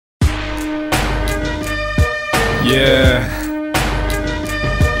Yeah.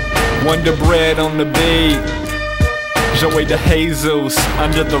 Wonder Bread on the beat. Joey de Jesus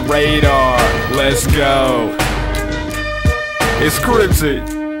under the radar. Let's go. It's Kryptid.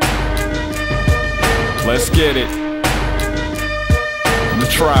 Let's get it. The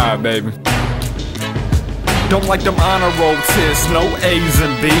tribe, baby. Don't like them honor roll tits, no A's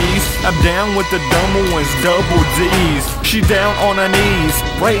and B's. I'm down with the dumber ones, double D's. She down on her knees,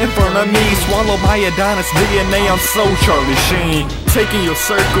 right in front of me. Swallow my Adonis DNA, I'm so Charlie Sheen. Taking your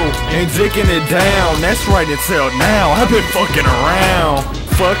circle and dicking it down. That's right until now, I've been fucking around.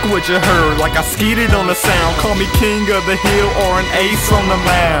 Fuck what you heard, like I skeeted on the sound. Call me king of the hill or an ace on the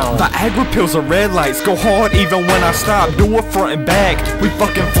mound. Viagra pills are red lights, go hard even when I stop. Do it front and back, we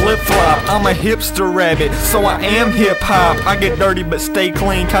fucking flip-flop. I'm a hipster rabbit, so I am hip-hop. I get dirty but stay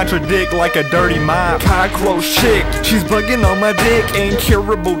clean, contradict like a dirty mop. Cockroach chick, she's bugging on my dick.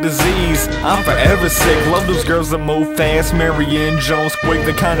 Incurable disease, I'm forever sick. Love those girls that move fast, Marion Jones quick.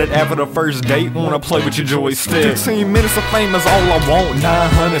 The kind that after the first date wanna play with your joystick. 15 minutes of fame is all I want,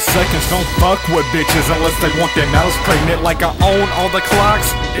 900 seconds, don't fuck with bitches unless they want their mouths pregnant. Like I own all the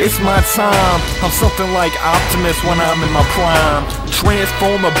clocks, it's my time. I'm something like Optimus when I'm in my prime.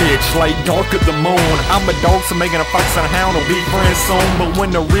 Transform a bitch like Dark of the Moon. I'm a dog, so making a fox and a hound will be friends soon. But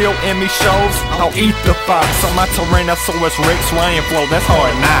when the real Emmy shows, I'll eat the fox. I'm my Tyrannosaurus Rex Ryan flow, that's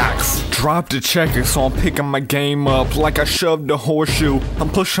hard knocks. Drop the checker, so I'm picking my game up like I shoved a horseshoe. I'm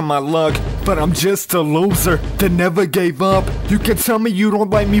pushing my luck, but I'm just a loser that never gave up. You can tell me you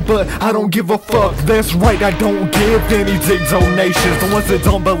don't like me, but I don't give a fuck. That's right, I don't give any dick donations. The ones that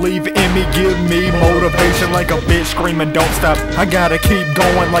don't believe in me give me motivation. Like a bitch screaming don't stop, I gotta keep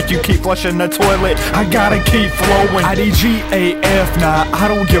going. Like you keep flushing the toilet, I gotta keep flowing. IDGAF, nah, I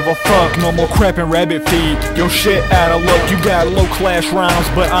don't give a fuck. No more crap and rabbit feed, your shit out of luck. You got low class rhymes,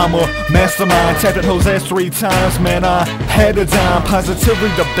 but I'm a mastermind. Tapped that hoe's ass 3 times, man, I had a dime. Positively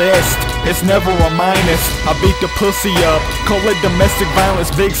the best, it's never a minus. I beat the pussy up, call it domestic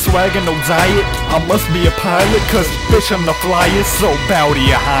violence. Big swag and no diet, I must be a pilot, cause bitch I'm the flyest. So bow to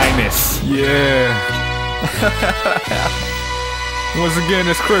your highness. Yeah. Once again,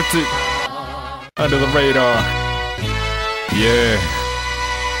 it's Kryptid under the radar. Yeah.